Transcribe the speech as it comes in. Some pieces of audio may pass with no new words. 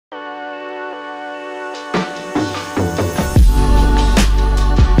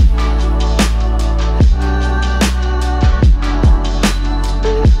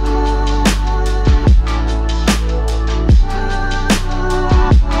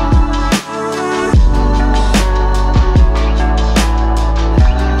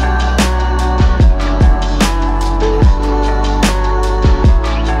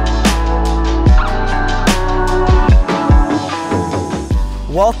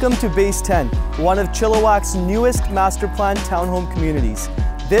Welcome to Base 10, one of Chilliwack's newest master plan townhome communities.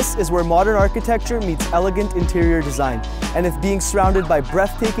 This is where modern architecture meets elegant interior design. And if being surrounded by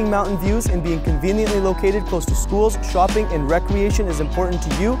breathtaking mountain views and being conveniently located close to schools, shopping, and recreation is important to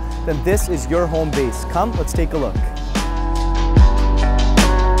you, then this is your home base. Come, let's take a look.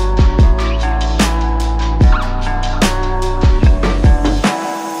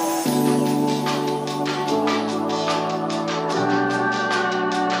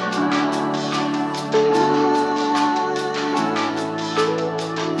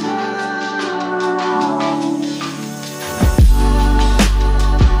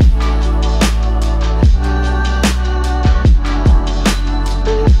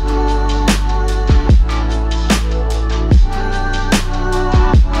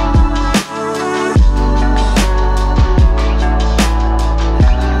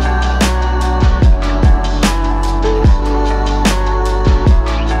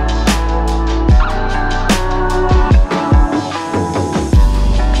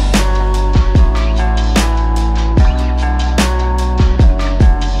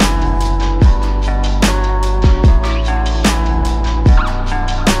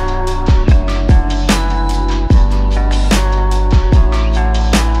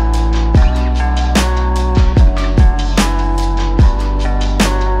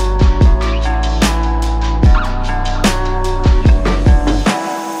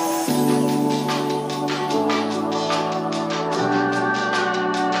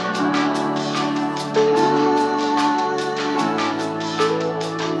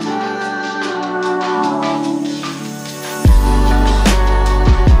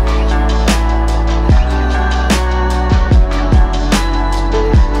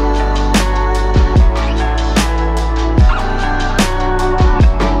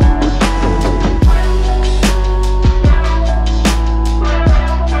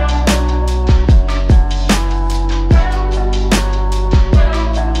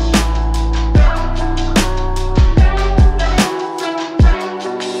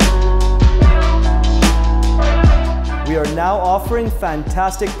 We are now offering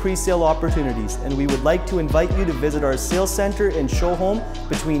fantastic pre-sale opportunities, and we would like to invite you to visit our sales center and show home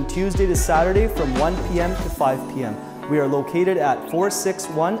between Tuesday to Saturday from 1 p.m. to 5 p.m. We are located at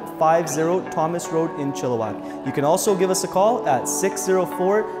 46150 Thomas Road in Chilliwack. You can also give us a call at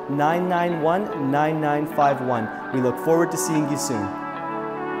 604-991-9951. We look forward to seeing you soon.